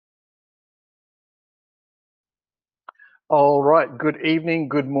All right, good evening,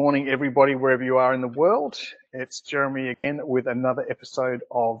 good morning, everybody, wherever you are in the world. It's Jeremy again with another episode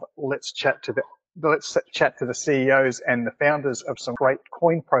of Let's Chat to the CEOs and the founders of some great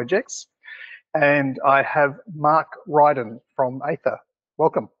coin projects. And I have Mark Rydon from Aethir.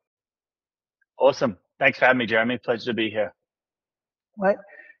 Welcome. Awesome. Thanks for having me, Jeremy. Pleasure to be here. Mate,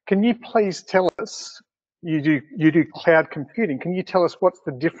 can you please tell us, you do cloud computing. Can you tell us what's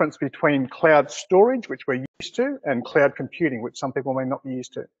the difference between cloud storage, which we're used to, and cloud computing, which some people may not be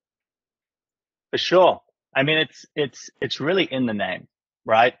used to? For sure. I mean, it's really in the name,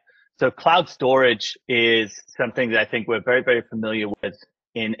 right? So cloud storage is something that I think we're very, very familiar with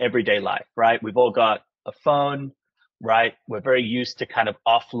in everyday life, right? We've all got a phone, right? We're very used to kind of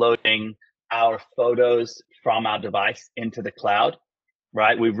offloading our photos from our device into the cloud,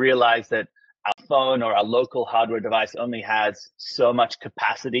 right? We realize that our phone or our local hardware device only has so much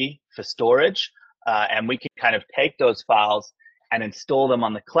capacity for storage, and we can kind of take those files and install them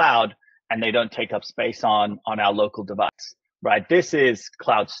on the cloud, and they don't take up space on our local device, right? This is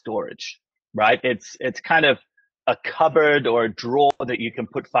cloud storage, right? It's kind of a cupboard or a drawer that you can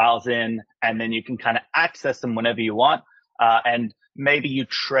put files in, and then you can kind of access them whenever you want. And maybe you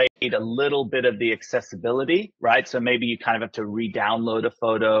trade a little bit of the accessibility, right? So maybe you kind of have to re-download a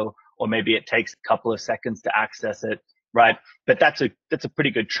photo, or maybe it takes a couple of seconds to access it, right? But that's a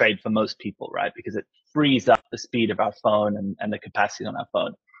pretty good trade for most people, right? Because it frees up the speed of our phone and the capacity on our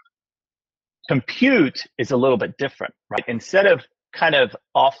phone. Compute is a little bit different, right? Instead of kind of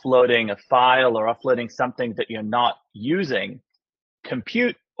offloading a file or offloading something that you're not using,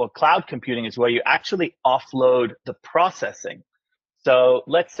 compute or cloud computing is where you actually offload the processing. So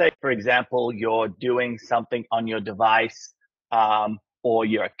let's say, for example, you're doing something on your device, or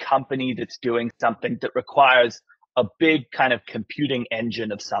you're a company that's doing something that requires a big kind of computing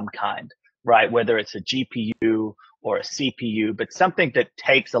engine of some kind, right? Whether it's a GPU or a CPU, but something that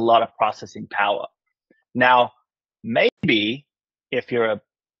takes a lot of processing power. Now, maybe if you're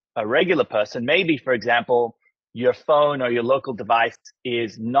a regular person, maybe, for example, your phone or your local device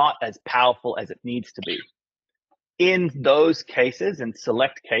is not as powerful as it needs to be. In those cases, in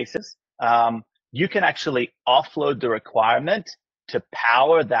select cases, you can actually offload the requirement to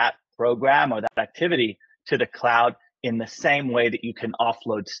power that program or that activity to the cloud in the same way that you can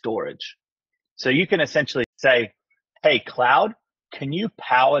offload storage. So you can essentially say, hey, cloud, can you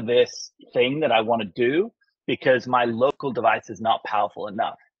power this thing that I want to do because my local device is not powerful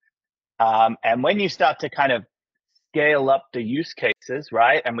enough? And when you start to kind of scale up the use cases,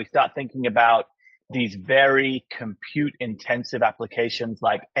 right, and we start thinking about these very compute intensive applications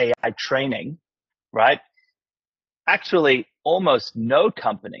like AI training, right? Actually, almost no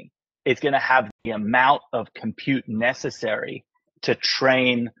company is going to have the amount of compute necessary to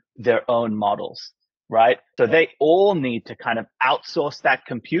train their own models, right? So they all need to kind of outsource that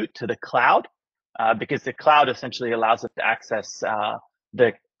compute to the cloud, because the cloud essentially allows us to access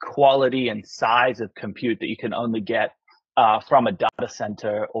the quality and size of compute that you can only get from a data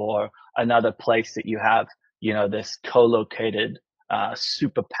center or another place that you have, you know, this co-located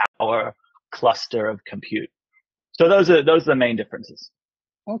superpower cluster of compute. So those are the main differences.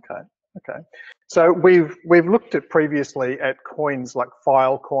 Okay. So we've looked at previously at coins like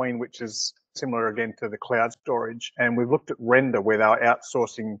Filecoin, which is similar again to the cloud storage, and we've looked at Render, where they're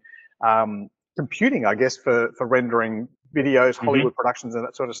outsourcing computing, I guess, for rendering videos, Hollywood productions, and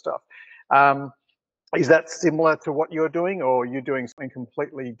that sort of stuff. Is that similar to what you're doing, or are you doing something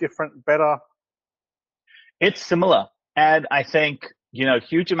completely different, better? It's similar, and I think, you know,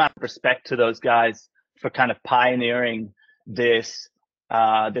 huge amount of respect to those guys for kind of pioneering this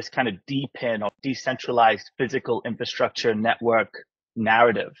this kind of DePIN or decentralized physical infrastructure network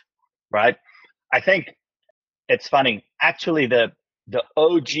narrative, right? I think it's funny. Actually, the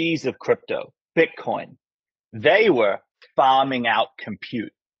OGs of crypto, Bitcoin, they were farming out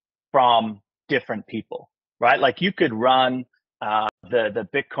compute from different people, right? Like you could run the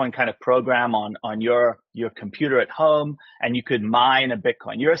Bitcoin kind of program on your computer at home, and you could mine a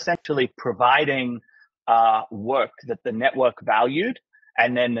Bitcoin. You're essentially providing work that the network valued,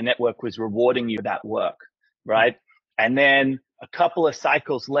 and then the network was rewarding you that work, right? And then a couple of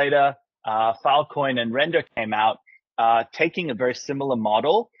cycles later, Filecoin and Render came out, taking a very similar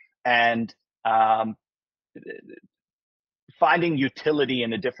model and finding utility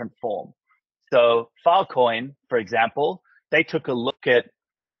in a different form. So Filecoin, for example, they took a look at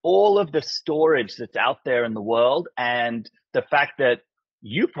all of the storage that's out there in the world and the fact that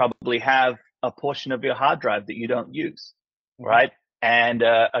you probably have a portion of your hard drive that you don't use, right? And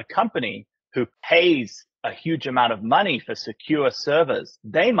a company who pays a huge amount of money for secure servers,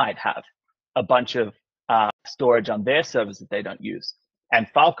 they might have a bunch of storage on their servers that they don't use. And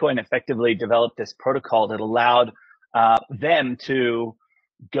Filecoin effectively developed this protocol that allowed them to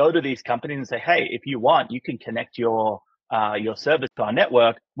go to these companies and say, hey, if you want, you can connect your service to our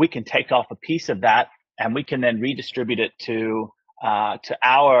network. We can take off a piece of that, and we can then redistribute it to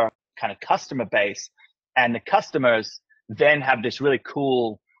our kind of customer base. And the customers then have this really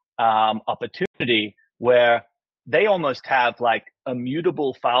cool opportunity where they almost have like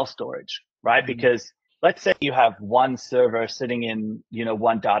immutable file storage, right? Because let's say you have one server sitting in,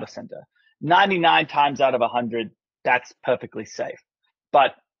 one data center. 99 times out of 100, that's perfectly safe.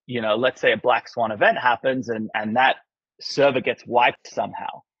 But, let's say a black swan event happens and that server gets wiped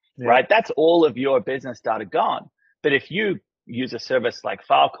somehow, right? That's all of your business data gone. But if you use a service like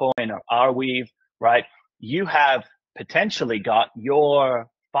Filecoin or Arweave, right, you have potentially got your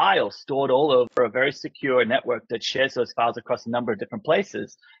files stored all over a very secure network that shares those files across a number of different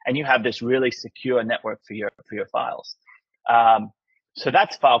places, and you have this really secure network for your files. So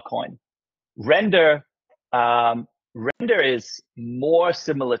that's Filecoin. Render is more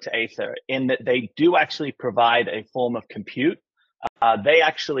similar to Aethir in that they do actually provide a form of compute. They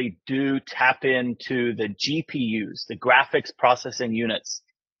actually do tap into the GPUs, the graphics processing units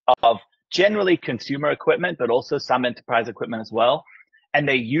of generally consumer equipment, but also some enterprise equipment as well. And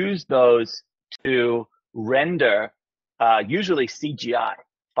they use those to render usually CGI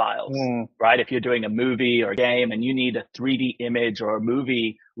files, right? If you're doing a movie or a game and you need a 3D image or a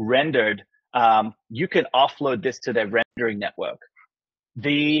movie rendered, you can offload this to their rendering network.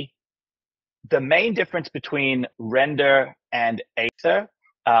 The main difference between Render and Aethir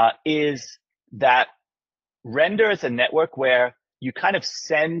is that Render is a network where you kind of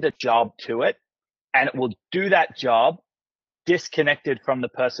send a job to it, and it will do that job disconnected from the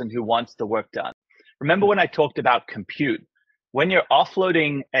person who wants the work done. Remember when I talked about compute? When you're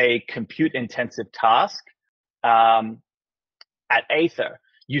offloading a compute-intensive task at Aethir,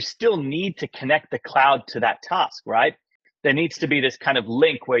 you still need to connect the cloud to that task, right? There needs to be this kind of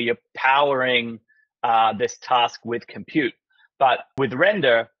link where you're powering this task with compute. But with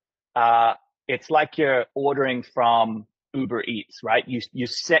Render, it's like you're ordering from Uber Eats, right? You're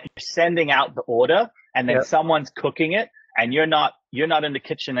sending out the order, and then someone's cooking it, and you're not in the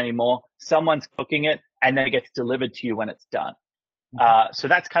kitchen anymore. Someone's cooking it, and then it gets delivered to you when it's done. So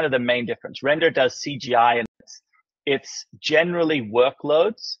that's kind of the main difference. Render does CGI, and it's generally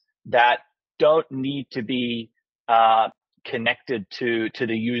workloads that don't need to be connected to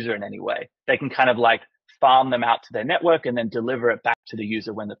the user in any way. They can kind of like farm them out to their network and then deliver it back to the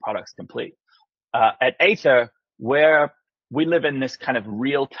user when the product's complete. At Aethir, where we live in this kind of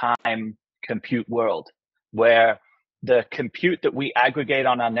real-time compute world, where the compute that we aggregate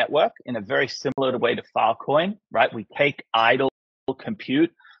on our network in a very similar way to Filecoin, right? We take idle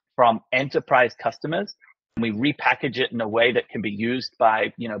compute from enterprise customers and we repackage it in a way that can be used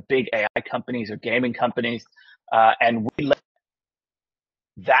by, big AI companies or gaming companies. And we let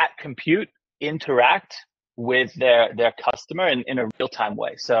that compute interact with their customer in a real-time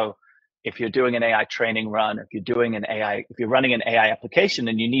way. So if you're doing an AI training run, if you're running an AI application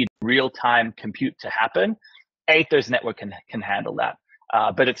and you need real-time compute to happen, Aethir's network can handle that.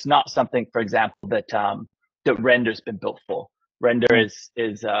 But it's not something, for example, that Render's been built for. Render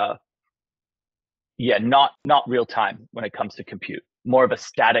is not real-time when it comes to compute, more of a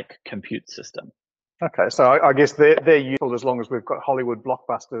static compute system. Okay, so I guess they're useful as long as we've got Hollywood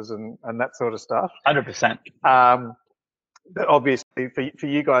blockbusters and that sort of stuff. 100%. But obviously for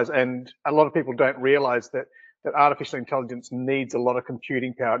you guys, and a lot of people don't realize that artificial intelligence needs a lot of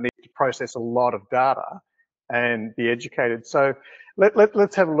computing power. It needs to process a lot of data and be educated. So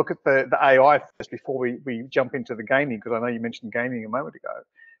let's have a look at the AI first before we jump into the gaming, because I know you mentioned gaming a moment ago.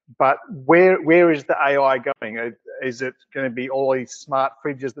 But where is the AI going? Is it going to be all these smart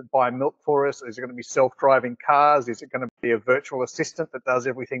fridges that buy milk for us? Is it going to be self-driving cars? Is it going to be a virtual assistant that does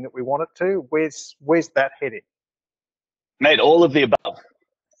everything that we want it to? Where's that heading? Mate, all of the above.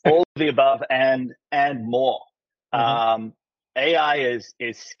 All of the above and more. AI is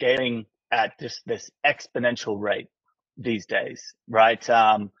scaling at just this exponential rate these days, right?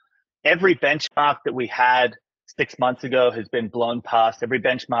 Every benchmark that we had 6 months ago has been blown past. Every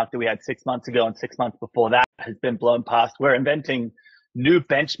benchmark that we had 6 months ago and 6 months before that has been blown past. We're inventing new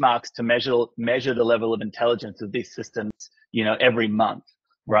benchmarks to measure the level of intelligence of these systems, every month,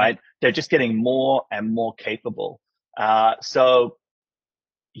 right? They're just getting more and more capable. So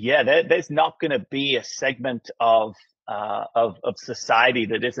yeah, there's not going to be a segment of society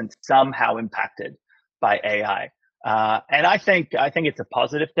that isn't somehow impacted by AI. And I think it's a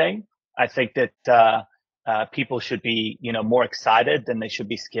positive thing. I think that people should be, more excited than they should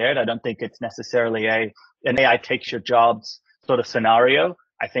be scared. I don't think it's necessarily an AI takes your jobs sort of scenario.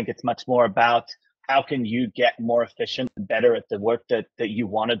 I think it's much more about how can you get more efficient and better at the work that you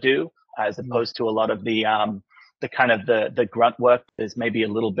want to do, as opposed to a lot of the kind of the grunt work is maybe a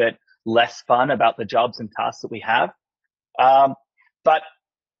little bit less fun about the jobs and tasks that we have. But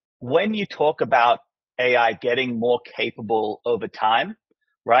when you talk about AI getting more capable over time,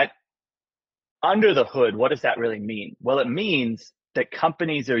 right? Under the hood, what does that really mean? Well, it means that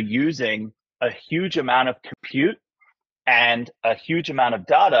companies are using a huge amount of compute and a huge amount of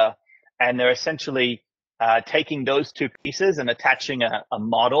data, and they're essentially taking those two pieces and attaching a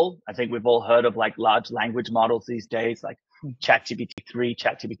model. I think we've all heard of like large language models these days, like ChatGPT-3,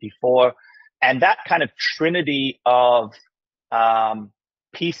 ChatGPT-4, and that kind of trinity of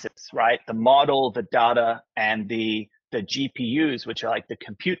pieces, right? The model, the data, and the GPUs, which are like the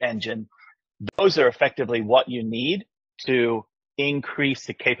compute engine. Those are effectively what you need to increase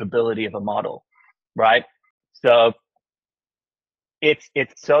the capability of a model, right? So it's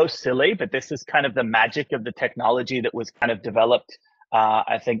so silly, but this is kind of the magic of the technology that was kind of developed,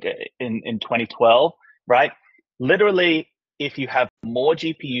 I think, in 2012, right? Literally, if you have more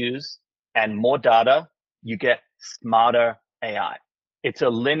GPUs and more data, you get smarter AI. It's a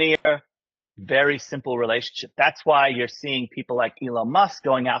linear, very simple relationship. That's why you're seeing people like Elon Musk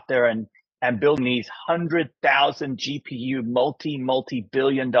going out there and building these 100,000 GPU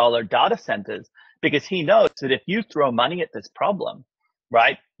multi-billion-dollar data centers, because he knows that if you throw money at this problem,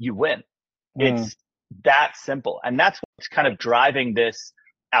 right, you win. It's that simple. And that's what's kind of driving this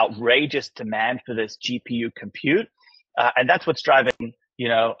outrageous demand for this GPU compute. And that's what's driving,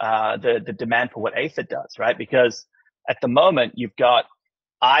 the demand for what Aethir does, right? Because at the moment, you've got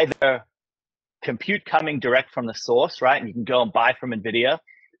either compute coming direct from the source, right? And you can go and buy from NVIDIA,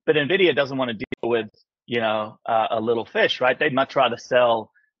 but NVIDIA doesn't want to deal with, a little fish, right? They'd much rather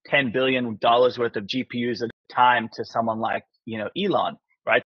sell $10 billion worth of GPUs at a time to someone like, Elon,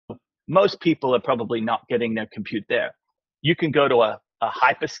 right? Most people are probably not getting their compute there. You can go to a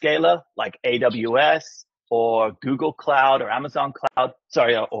hyperscaler like AWS or Google Cloud or Amazon Cloud,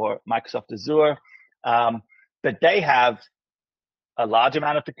 or Microsoft Azure. But they have a large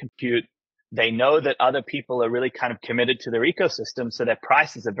amount of the compute. They know that other people are really kind of committed to their ecosystem, so their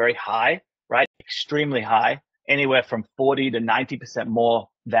prices are very high, right? Extremely high, anywhere from 40 to 90% more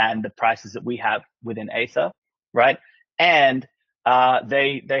than the prices that we have within Aethir, right? And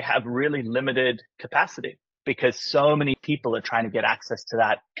they have really limited capacity because so many people are trying to get access to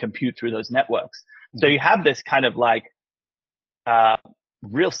that compute through those networks. So you have this kind of like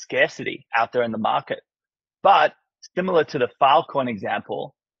real scarcity out there in the market. But similar to the Filecoin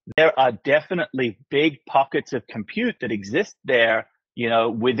example, there are definitely big pockets of compute that exist there,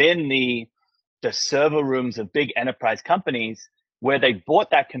 within the server rooms of big enterprise companies where they bought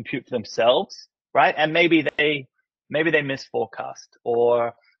that compute for themselves, right? And maybe they missed forecast,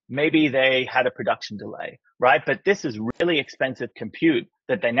 or maybe they had a production delay, right? But this is really expensive compute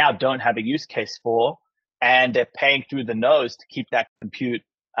that they now don't have a use case for, and they're paying through the nose to keep that compute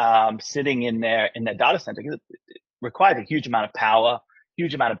sitting in their data center. It requires a huge amount of power,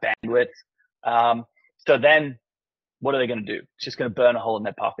 huge amount of bandwidth. So then what are they going to do? It's just going to burn a hole in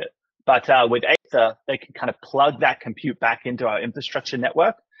their pocket. But with Aethir, they can kind of plug that compute back into our infrastructure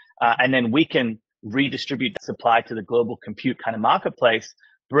network, and then we can redistribute the supply to the global compute kind of marketplace,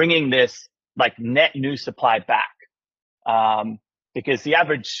 bringing this like net new supply back. Because the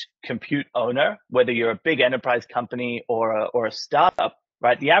average compute owner, whether you're a big enterprise company or a startup,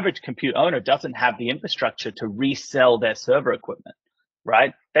 right? The average compute owner doesn't have the infrastructure to resell their server equipment,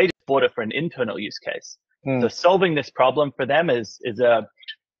 right? They just bought it for an internal use case. So solving this problem for them is a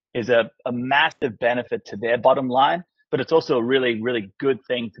massive benefit to their bottom line, but it's also a really, really good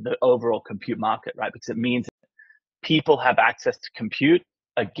thing to the overall compute market, right? Because it means that people have access to compute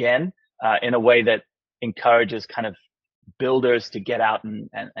again in a way that encourages kind of builders to get out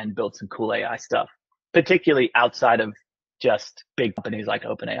and build some cool AI stuff, particularly outside of just big companies like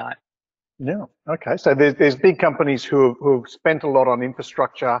OpenAI. Yeah. Okay. So there's big companies who've spent a lot on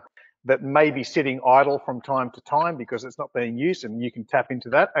infrastructure that may be sitting idle from time to time because it's not being used, and you can tap into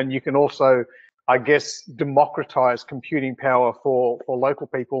that. And you can also, I guess, democratize computing power for local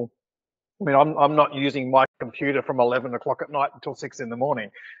people. I mean, I'm not using my computer from 11 o'clock at night until 6 in the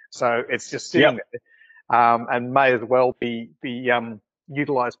morning, so it's just sitting there, and may as well be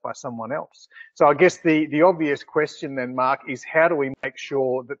utilized by someone else. So I guess the obvious question then, Mark, is how do we make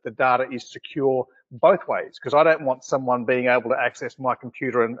sure that the data is secure both ways? Because I don't want someone being able to access my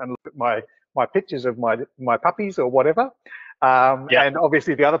computer and look at my pictures of my puppies or whatever. Yeah. And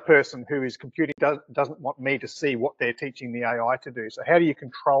obviously the other person who is computing doesn't want me to see what they're teaching the AI to do. So how do you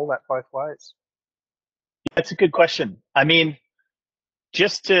control that both ways? That's a good question. I mean,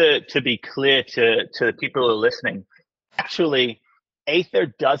 just to be clear to the people who are listening, actually,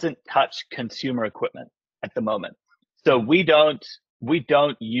 Aethir doesn't touch consumer equipment at the moment. So we don't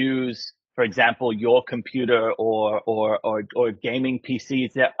use, for example, your computer or gaming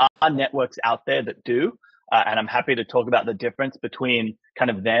PCs. There are networks out there that do, and I'm happy to talk about the difference between kind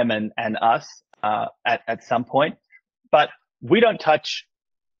of them and us at some point. But we don't touch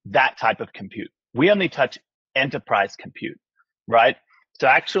that type of compute. We only touch enterprise compute, right? So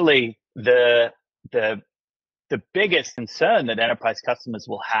actually, the biggest concern that enterprise customers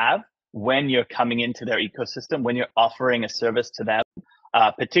will have when you're coming into their ecosystem, when you're offering a service to them,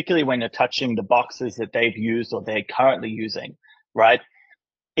 particularly when you're touching the boxes that they've used or they're currently using, right,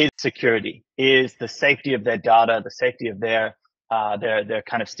 is security, is the safety of their data, the safety of their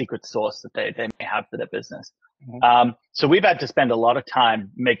kind of secret source that they may have for their business. Mm-hmm. So we've had to spend a lot of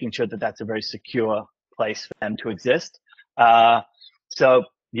time making sure that that's a very secure place for them to exist. So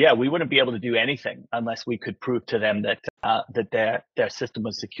yeah, we wouldn't be able to do anything unless we could prove to them that their system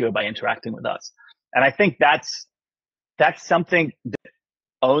was secure by interacting with us. And I think that's something that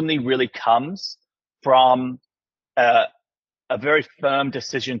only really comes from a very firm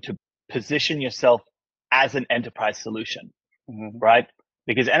decision to position yourself as an enterprise solution, mm-hmm. right?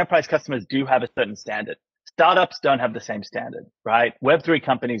 Because enterprise customers do have a certain standard. Startups don't have the same standard, right? Web3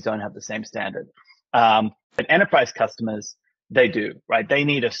 companies don't have the same standard. But enterprise customers, they do, right? They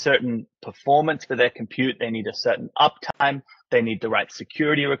need a certain performance for their compute. They need a certain uptime. They need the right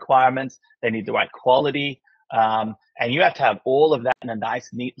security requirements. They need the right quality. And you have to have all of that in a nice,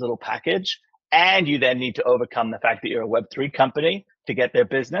 neat little package. And you then need to overcome the fact that you're a Web3 company to get their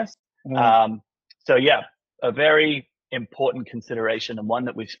business. So yeah, a very important consideration and one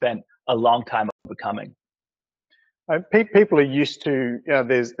that we've spent a long time overcoming. People are used to,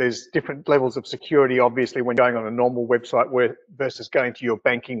 there's different levels of security, obviously, when going on a normal website versus going to your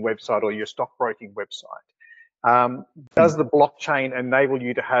banking website or your stockbroking website. Does the blockchain enable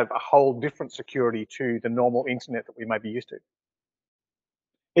you to have a whole different security to the normal internet that we may be used to?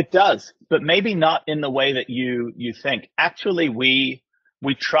 It does, but maybe not in the way that you think. Actually, we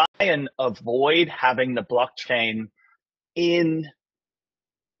try and avoid having the blockchain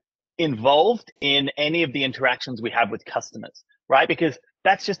involved in any of the interactions we have with customers, right? Because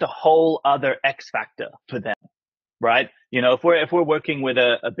that's just a whole other X factor for them, right? You know, if we're working with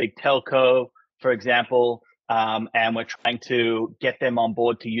a big telco, for example, and we're trying to get them on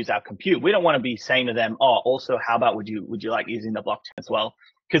board to use our compute, we don't want to be saying to them, oh, also, how about would you like using the blockchain as well?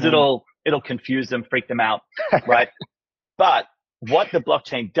 Because it'll confuse them, freak them out, right? But what the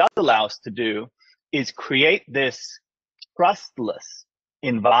blockchain does allow us to do is create this trustless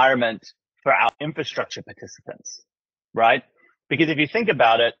environment for our infrastructure participants, right? Because if you think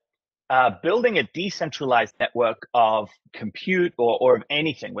about it, building a decentralized network of compute or of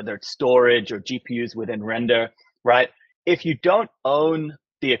anything, whether it's storage or GPUs within Render, right? If you don't own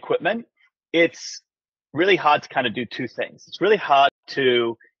the equipment, it's really hard to kind of do two things. It's really hard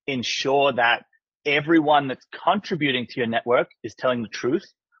to ensure that everyone that's contributing to your network is telling the truth.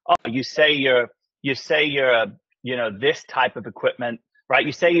 Oh, you say you're this type of equipment, right?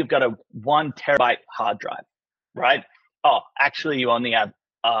 You say you've got a 1 terabyte hard drive, right? Oh, actually you only have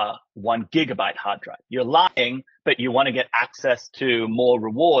 1 gigabyte hard drive. You're lying, but you want to get access to more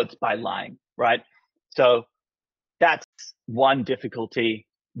rewards by lying, right? So that's one difficulty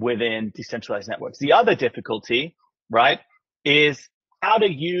within decentralized networks. The other difficulty, right, is how do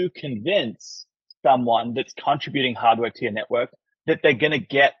you convince someone that's contributing hardware to your network that they're going to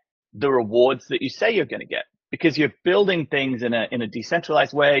get the rewards that you say you're going to get? Because you're building things in a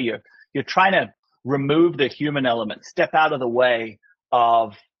decentralized way. You're trying to remove the human element, step out of the way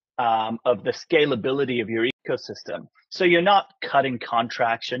of the scalability of your ecosystem. So you're not cutting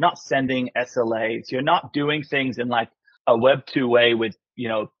contracts, you're not sending SLAs, you're not doing things in like a Web2 way with,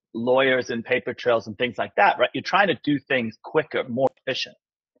 lawyers and paper trails and things like that, right? You're trying to do things quicker, more efficient.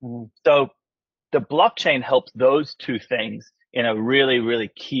 So the blockchain helps those two things in a really, really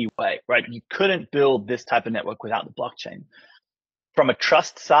key way, right? You couldn't build this type of network without the blockchain. From a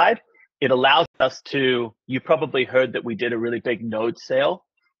trust side, it allows us to, you probably heard that we did a really big node sale,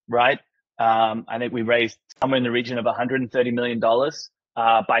 right? I think we raised somewhere in the region of $130 million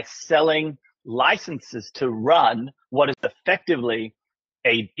by selling licenses to run what is effectively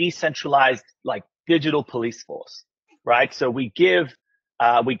a decentralized like digital police force, right? So we gave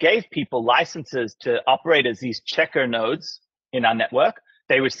people licenses to operate as these checker nodes in our network.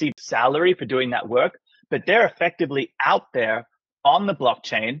 They receive salary for doing that work, but they're effectively out there on the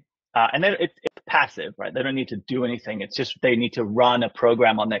blockchain, and then it's passive, right? They don't need to do anything. It's just they need to run a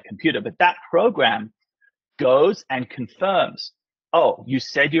program on their computer, but that program goes and confirms, oh, you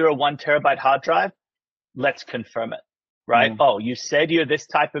said you're a 1 terabyte hard drive, let's confirm it, right? Oh, you said you're this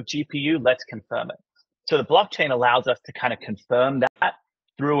type of GPU, let's confirm it. So the blockchain allows us to kind of confirm that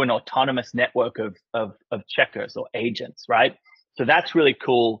through an autonomous network of checkers or agents, right? So that's really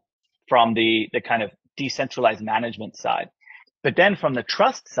cool from the kind of decentralized management side. But then from the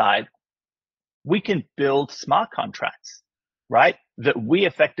trust side, we can build smart contracts, right? That we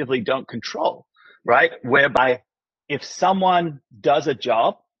effectively don't control, right? Whereby if someone does a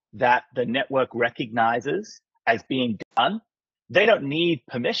job that the network recognizes as being done, they don't need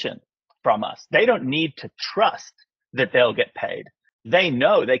permission from us. They don't need to trust that they'll get paid. They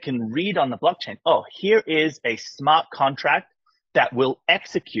know, they can read on the blockchain, oh, here is a smart contract that will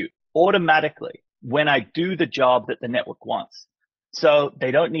execute automatically when I do the job that the network wants. So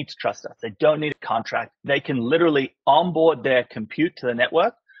they don't need to trust us. They don't need a contract. They can literally onboard their compute to the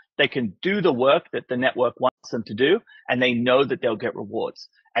network. They can do the work that the network wants them to do, and they know that they'll get rewards.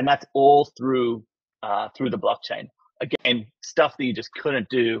 And that's all through the blockchain. Again, stuff that you just couldn't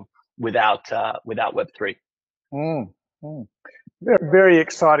do without Web3. Very, very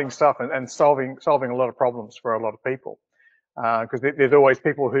exciting stuff, and solving a lot of problems for a lot of people. Because there's always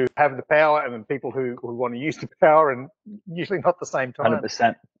people who have the power and then people who want to use the power, and usually not the same time.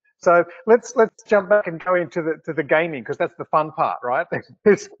 100%. So let's jump back and go into the gaming, because that's the fun part, right?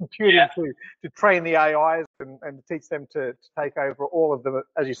 There's computing to train the AIs and to teach them to take over all of the,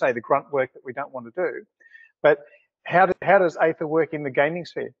 as you say, the grunt work that we don't want to do. But how does Aethir work in the gaming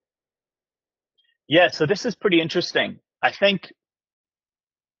sphere? Yeah, so this is pretty interesting. I think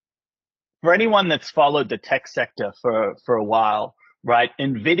for anyone that's followed the tech sector for a while, right,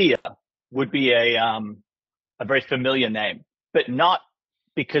 NVIDIA would be a very familiar name, but not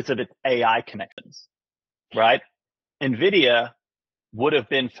because of its AI connections, right? NVIDIA would have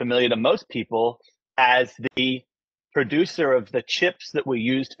been familiar to most people as the producer of the chips that were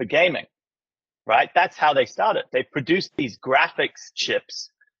used for gaming, right? That's how they started. They produced these graphics chips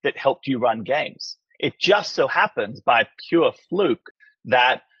that helped you run games. It just so happens by pure fluke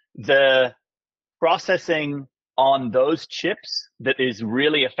that the processing on those chips that is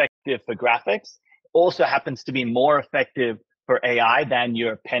really effective for graphics also happens to be more effective for AI than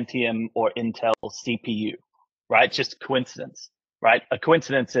your Pentium or Intel CPU, right? Just coincidence, right? A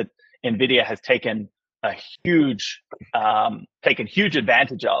coincidence that NVIDIA has taken a huge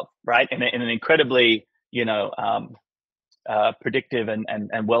advantage of, right? In an incredibly, predictive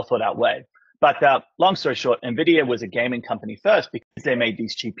and well thought out way. But long story short, NVIDIA was a gaming company first because they made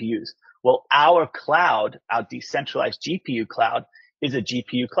these GPUs. Well, our cloud, our decentralized GPU cloud, is a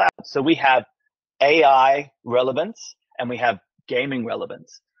GPU cloud. So we have AI relevance and we have gaming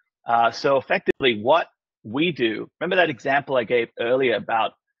relevance. So effectively what we do, remember that example I gave earlier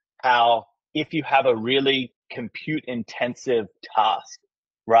about how if you have a really compute intensive task,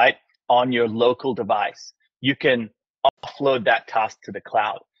 right, on your local device, you can offload that task to the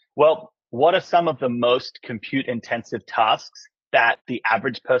cloud. Well, what are some of the most compute intensive tasks that the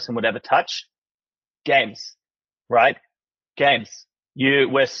average person would ever touch? Games, right? Games.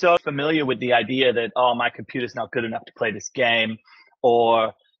 We're so familiar with the idea that, oh, my computer's not good enough to play this game,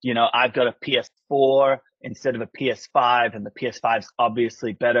 or, I've got a PS4 instead of a PS5, and the PS5's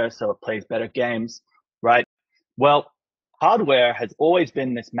obviously better, so it plays better games, right? Well, hardware has always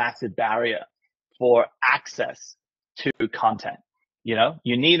been this massive barrier for access to content. You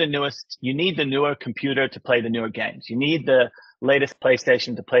need the newer computer to play the newer games. You need the latest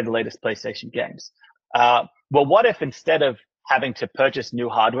PlayStation to play the latest PlayStation games. Well, what if instead of having to purchase new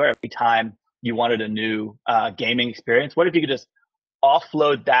hardware every time you wanted a new gaming experience, what if you could just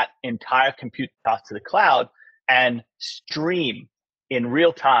offload that entire compute cost to the cloud and stream in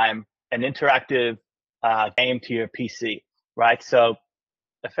real time an interactive game to your PC, right? So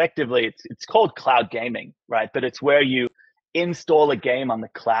effectively, it's called cloud gaming, right? But it's where you install a game on the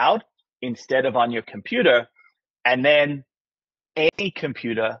cloud instead of on your computer, and then any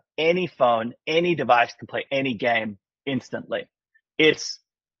computer, any phone, any device can play any game instantly. It's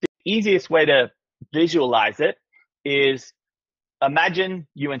the easiest way to visualize it is imagine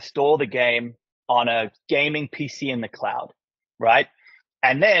you install the game on a gaming PC in the cloud, right?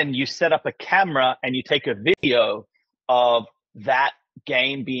 And then you set up a camera and you take a video of that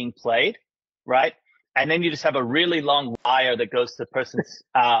game being played, right? And then you just have a really long wire that goes to the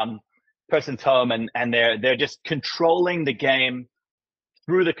person's home, and they're just controlling the game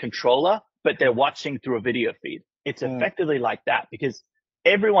through the controller, but they're watching through a video feed. It's effectively like that, because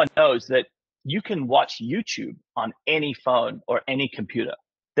everyone knows that you can watch YouTube on any phone or any computer.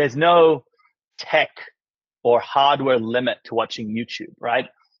 There's no tech or hardware limit to watching YouTube, right?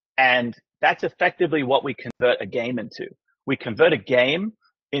 And that's effectively what we convert a game into. We convert a game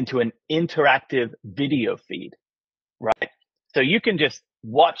into an interactive video feed, right? So you can just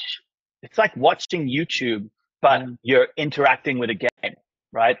watch, it's like watching YouTube, but you're interacting with a game,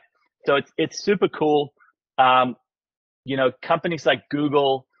 right? So it's super cool. You know, companies like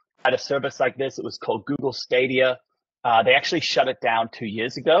Google had a service like this. It was called Google Stadia. They actually shut it down 2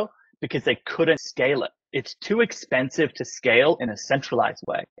 years ago because they couldn't scale it. It's too expensive to scale in a centralized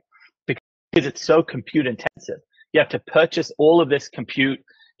way because it's so compute intensive. You have to purchase all of this compute.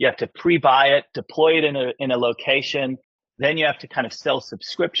 You have to pre-buy it, deploy it in a location. Then you have to kind of sell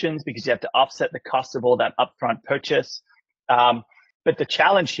subscriptions because you have to offset the cost of all that upfront purchase. But the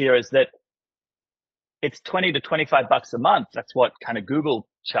challenge here is that it's 20 to 25 bucks a month. That's what kind of Google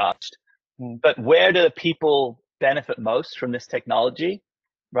charged. But where do people benefit most from this technology,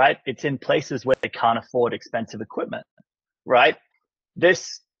 right? It's in places where they can't afford expensive equipment, right?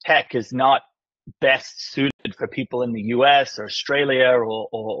 This tech is not best suited for people in the US or Australia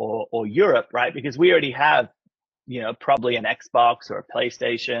or Europe, right? Because we already have, you know, probably an Xbox or a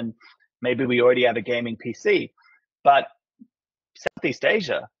PlayStation. Maybe we already have a gaming PC. But Southeast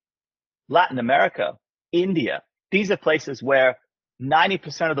Asia, Latin America, India, these are places where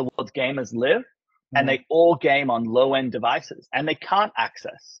 90% of the world's gamers live, and they all game on low-end devices, and they can't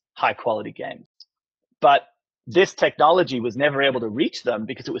access high-quality games. But this technology was never able to reach them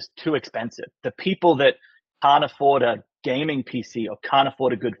because it was too expensive. The people that can't afford a gaming PC or can't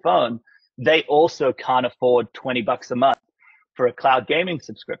afford a good phone, they also can't afford 20 bucks a month for a cloud gaming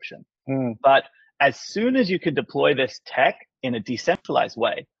subscription. But as soon as you can deploy this tech in a decentralized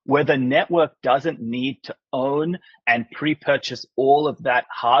way, where the network doesn't need to own and pre-purchase all of that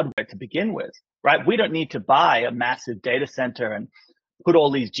hardware to begin with, right? We don't need to buy a massive data center and put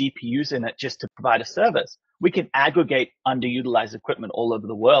all these GPUs in it just to provide a service. We can aggregate underutilized equipment all over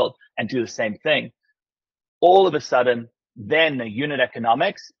the world and do the same thing. All of a sudden, then the unit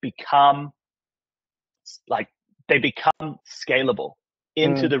economics become like, they become scalable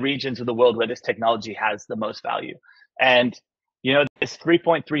into the regions of the world where this technology has the most value. And, you know, there's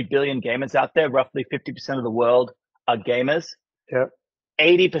 3.3 billion gamers out there. Roughly 50% of the world are gamers.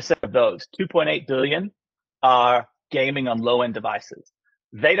 80% of those, 2.8 billion, are gaming on low-end devices.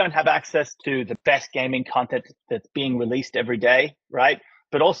 They don't have access to the best gaming content that's being released every day, right?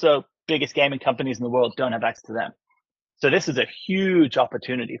 But also, biggest gaming companies in the world don't have access to them. So this is a huge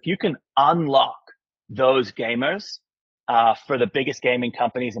opportunity. If you can unlock those gamers for the biggest gaming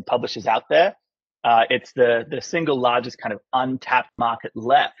companies and publishers out there, it's the single largest kind of untapped market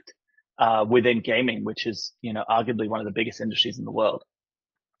left within gaming, which is, you know, arguably one of the biggest industries in the world.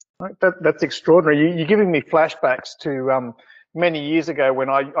 Right, that's extraordinary. You're giving me flashbacks to many years ago when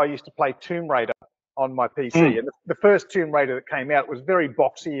I used to play Tomb Raider on my PC. And the first Tomb Raider that came out was very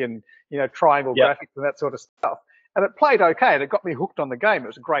boxy and, you know, triangle graphics and that sort of stuff. And it played okay, and it got me hooked on the game. It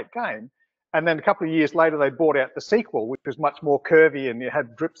was a great game. And then a couple of years later, they brought out the sequel, which was much more curvy, and it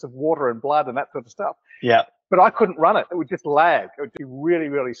had drips of water and blood and that sort of stuff. But I couldn't run it. It would just lag. It would be really,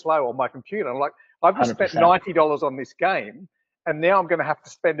 really slow on my computer. I'm like, I've just spent $90 on this game, and now I'm going to have to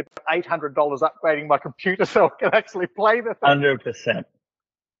spend about $800 upgrading my computer so I can actually play the thing. 100%.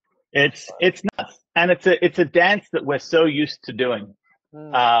 It's nuts, and it's a dance that we're so used to doing.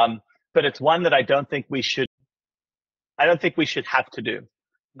 But it's one that I don't think we should have to do.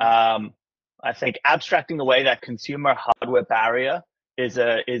 I think abstracting away that consumer hardware barrier is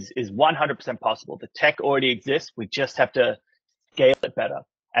 100% possible. The tech already exists. We just have to scale it better,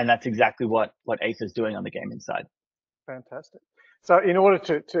 and that's exactly what Aethir is doing on the gaming side. Fantastic. So, in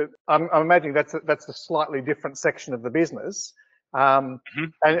order to I'm imagining that's a slightly different section of the business. And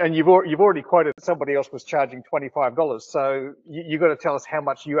you've already quoted that somebody else was charging $25. So you've got to tell us how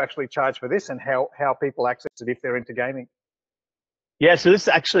much you actually charge for this and how people access it if they're into gaming. Yeah, so this is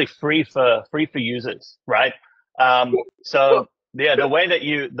actually free for users, right? So yeah, the way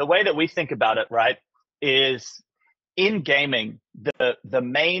that we think about it, right, is in gaming, the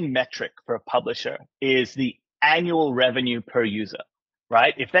main metric for a publisher is the annual revenue per user,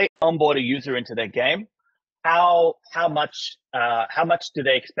 right? If they onboard a user into their game, how much do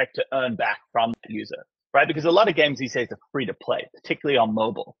they expect to earn back from that user, right? Because a lot of games these days are free to play, particularly on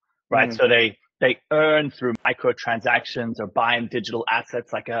mobile, right? So they earn through microtransactions or buying digital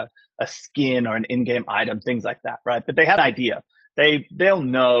assets like a skin or an in-game item, things like that, right? But they have an idea. They'll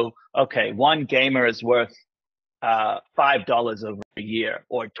know, okay, one gamer is worth $5 over a year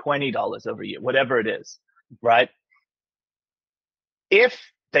or $20 over a year, whatever it is, right? If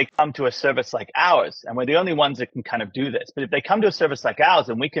they come to a service like ours, and we're the only ones that can kind of do this. But if they come to a service like ours,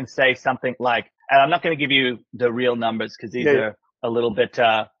 and we can say something like, and I'm not going to give you the real numbers because these are a little bit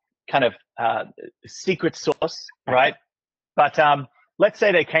kind of secret source, right? But let's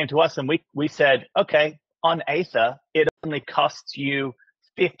say they came to us and we said, okay, on Aethir, it only costs you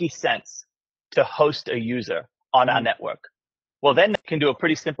 50 cents to host a user on our network. Well, then they can do a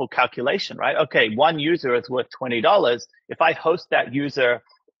pretty simple calculation, right? Okay, one user is worth $20. If I host that user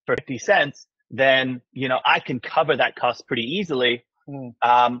for 50 cents, then, you know, I can cover that cost pretty easily.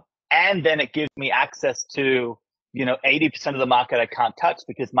 And then it gives me access to, you know, 80% of the market I can't touch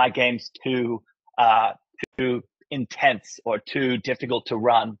because my game's too intense or too difficult to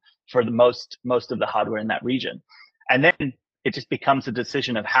run for the most of the hardware in that region. And then it just becomes a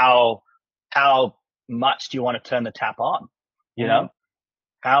decision of how much do you want to turn the tap on? You know,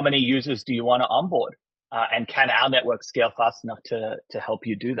 how many users do you want to onboard? And can our network scale fast enough to help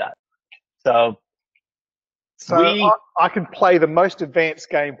you do that? So I can play the most advanced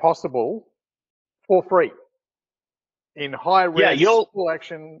game possible for free in high res, full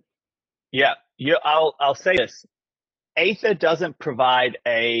action. Yeah, I'll say this: Aethir doesn't provide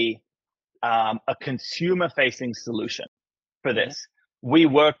a consumer-facing solution for this. We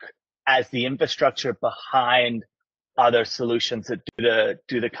work as the infrastructure behind other solutions that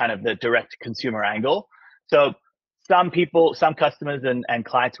do the kind of the direct consumer angle. So some customers and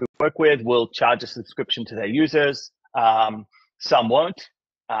clients we work with will charge a subscription to their users. Some won't,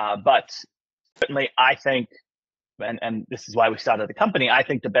 but certainly I think, and this is why we started the company, I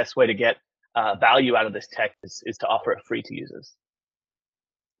think the best way to get value out of this tech is to offer it free to users.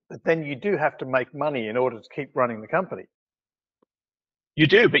 But then you do have to make money in order to keep running the company. You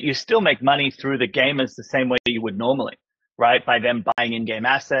do, but you still make money through the gamers the same way you would normally, right? By them buying in-game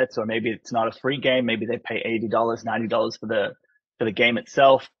assets, or maybe it's not a free game. Maybe they pay $80, $90 for the game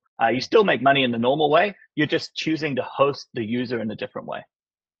itself. You still make money in the normal way. You're just choosing to host the user in a different way.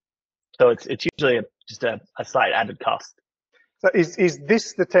 So it's usually just a slight added cost. So is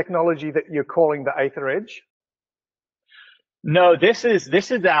this the technology that you're calling the Aethir Edge? No, this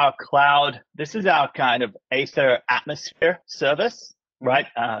is our cloud. This is our kind of Aethir Atmosphere service, right?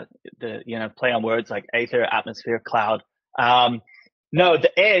 Play on words like Aethir Atmosphere Cloud. No,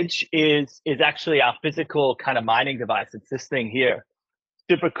 the Edge is actually our physical kind of mining device. It's this thing here,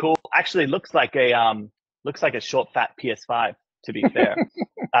 super cool. Actually, looks like a short fat PS5, to be fair.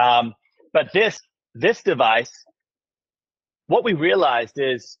 But this device, what we realized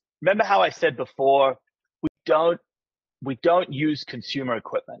is, remember how I said before, we don't use consumer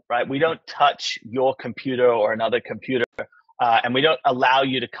equipment, right? We don't touch your computer or another computer, and we don't allow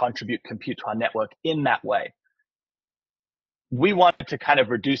you to contribute compute to our network in that way. We wanted to kind of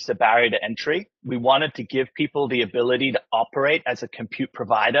reduce the barrier to entry. We wanted to give people the ability to operate as a compute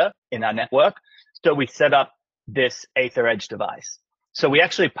provider in our network. So we set up this Aethir Edge device. So we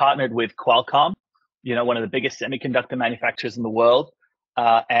actually partnered with Qualcomm, one of the biggest semiconductor manufacturers in the world.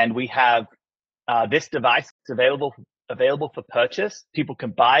 And we have this device. It's available for purchase. People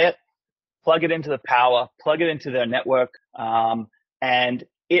can buy it, plug it into the power, plug it into their network, and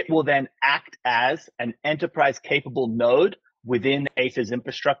it will then act as an enterprise capable node within Aethir's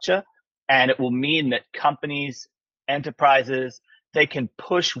infrastructure. And it will mean that companies, enterprises, they can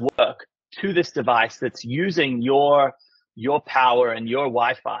push work to this device that's using your power and your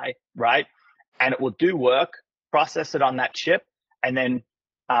Wi-Fi, right? And it will do work, process it on that chip, and then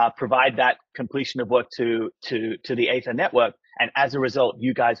provide that completion of work to the Aethir network. And as a result,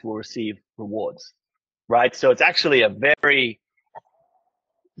 you guys will receive rewards, right? So it's actually a very,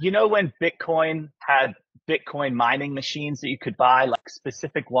 when Bitcoin had Bitcoin mining machines that you could buy, like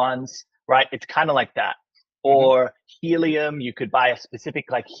specific ones, right? It's kind of like that. Or Helium, you could buy a specific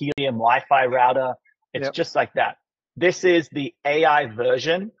like Helium Wi-Fi router. It's just like that. This is the AI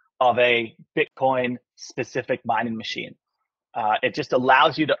version of a Bitcoin specific mining machine. It just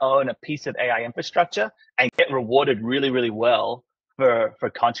allows you to own a piece of AI infrastructure and get rewarded really, really well for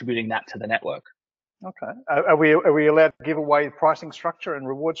contributing that to the network. Okay. Are we allowed to give away pricing structure and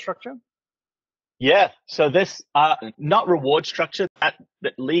reward structure? Yeah. So this not reward structure. That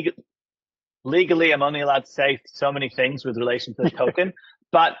legally, I'm only allowed to say so many things with relation to the token,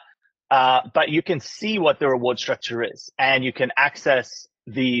 but you can see what the reward structure is, and you can access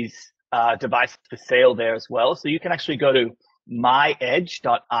these devices for sale there as well. So you can actually go to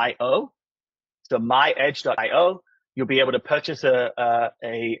myedge.io. So myedge.io, you'll be able to purchase a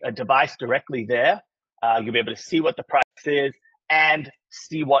device directly there. You'll be able to see what the price is and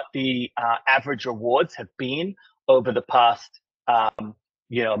see what the average rewards have been over the past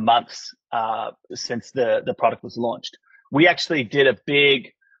months since the product was launched. We actually did a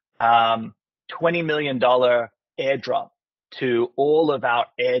big $20 million airdrop to all of our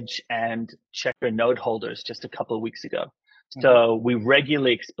Edge and Checker node holders just a couple of weeks ago. So we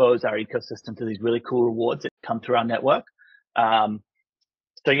regularly expose our ecosystem to these really cool rewards that come through our network.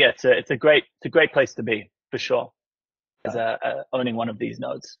 So yeah, it's a great place to be for sure, as owning one of these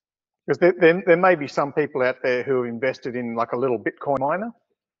nodes. Because there may be some people out there who have invested in like a little Bitcoin miner,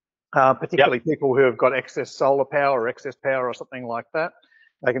 particularly people who have got excess solar power or excess power or something like that.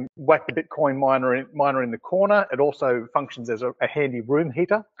 They can whack the Bitcoin miner in the corner. It also functions as a handy room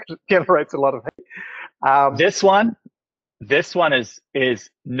heater because it generates a lot of heat. This one is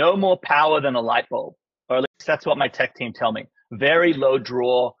no more power than a light bulb, or at least that's what my tech team tell me. Very low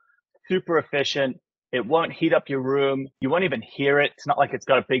draw, super efficient. It won't heat up your room. You won't even hear it. It's not like it's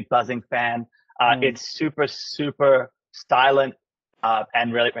got a big buzzing fan. It's super silent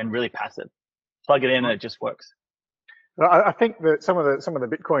and really passive. Plug it in and it just works. I think that some of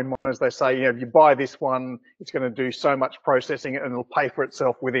the Bitcoin miners, they say, you know, if you buy this one, it's going to do so much processing and it'll pay for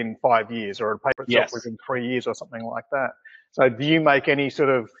itself within 5 years, or it'll pay for itself within 3 years or something like that. So do you make any sort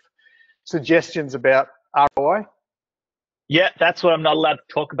of suggestions about ROI? Yeah, that's what I'm not allowed to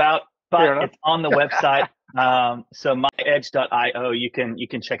talk about, but it's on the website. So myedge.io, you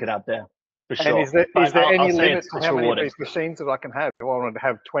can check it out there for sure. And is there any limit to how many of these machines that I can have? If I wanted to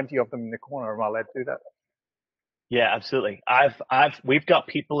have 20 of them in the corner, am I allowed to do that? Yeah, absolutely. We've got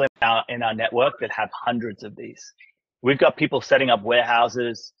people in our network that have hundreds of these. We've got people setting up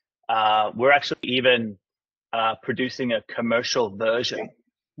warehouses. We're actually even producing a commercial version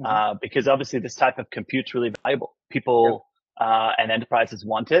because obviously this type of compute's really valuable. People and enterprises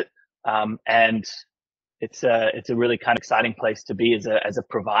want it, and it's a really kind of exciting place to be as a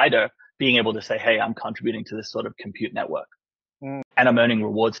provider, being able to say, hey, I'm contributing to this sort of compute network, and I'm earning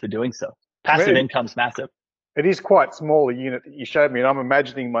rewards for doing so. Passive income's massive. It is quite small, the unit that you showed me, and I'm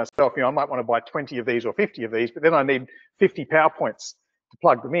imagining myself, you know, I might want to buy 20 of these or 50 of these, but then I need 50 PowerPoints to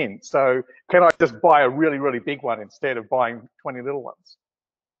plug them in. So can I just buy a really, really big one instead of buying 20 little ones?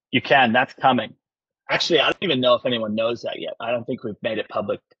 You can. That's coming. Actually, I don't even know if anyone knows that yet. I don't think we've made it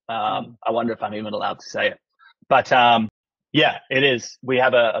public. I wonder if I'm even allowed to say it. But yeah, it is. We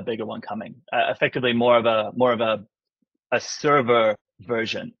have a bigger one coming. Effectively, more of a server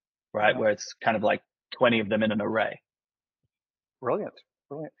version, right, where it's kind of like 20 of them in an array. Brilliant.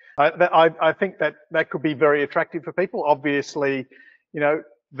 I think that could be very attractive for people. Obviously, you know,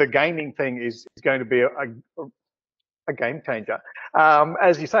 the gaming thing is going to be a game changer.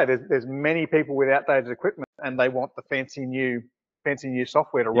 As you say, there's many people with outdated equipment and they want the fancy new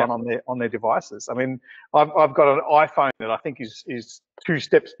software to run on their devices. I mean, I've got an iPhone that I think is 2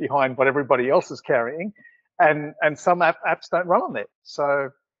 steps behind what everybody else is carrying, and some apps don't run on there. So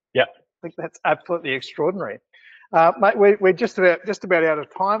I think that's absolutely extraordinary. Mate, we're just about out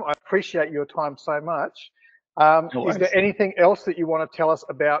of time. I appreciate your time so much. Is there anything else that you want to tell us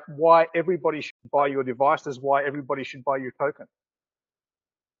about why everybody should buy your devices, why everybody should buy your token?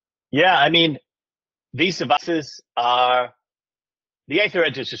 Yeah, I mean, these devices are, the Aethir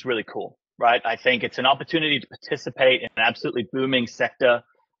Edge is just really cool, right? I think it's an opportunity to participate in an absolutely booming sector,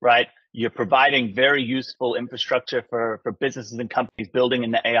 right? You're providing very useful infrastructure for businesses and companies building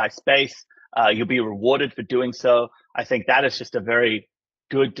in the AI space. You'll be rewarded for doing so. I think that is just a very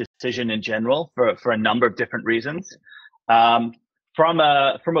good decision in general for a number of different reasons. From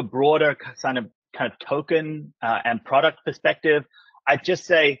a broader kind of token and product perspective, I'd just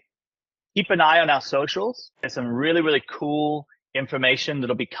say keep an eye on our socials. There's some really, really cool information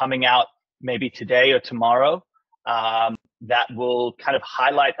that'll be coming out maybe today or tomorrow that will kind of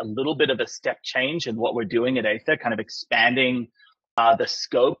highlight a little bit of a step change in what we're doing at Aethir, kind of expanding the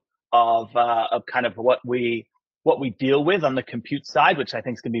scope of kind of what we deal with on the compute side, which I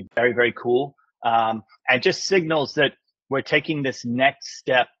think is going to be very, very cool, and just signals that we're taking this next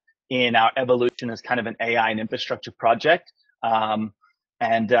step in our evolution as kind of an AI and infrastructure project.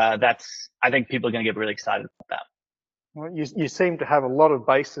 And that's, I think people are going to get really excited about that. Well, you seem to have a lot of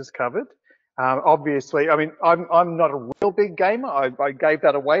bases covered. Obviously, I mean, I'm not a real big gamer. I gave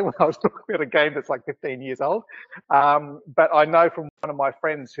that away when I was talking about a game that's like 15 years old. But I know from one of my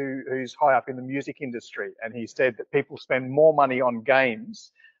friends who's high up in the music industry, and he said that people spend more money on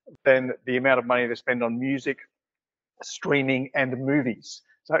games than the amount of money they spend on music, streaming, and movies.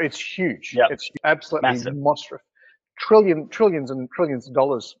 So it's huge. It's absolutely massive. Monstrous. Trillions and trillions of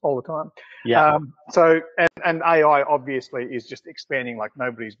dollars all the time. So and AI obviously is just expanding like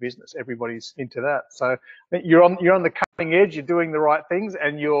nobody's business. Everybody's into that. So you're on the cutting edge. You're doing the right things,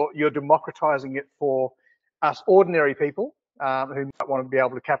 and you're democratizing it for us ordinary people who might want to be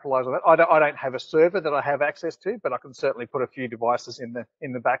able to capitalize on that. I don't have a server that I have access to, but I can certainly put a few devices in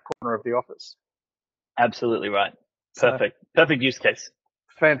the back corner of the office. Absolutely right. So, Perfect use case.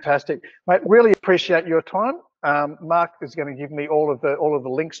 Fantastic, mate. Really appreciate your time. Mark is going to give me all of the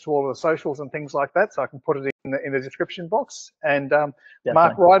links to all of the socials and things like that, so I can put it in the description box. And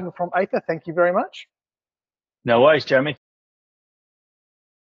Mark Rydon from Aethir, thank you very much. No worries, Jeremy.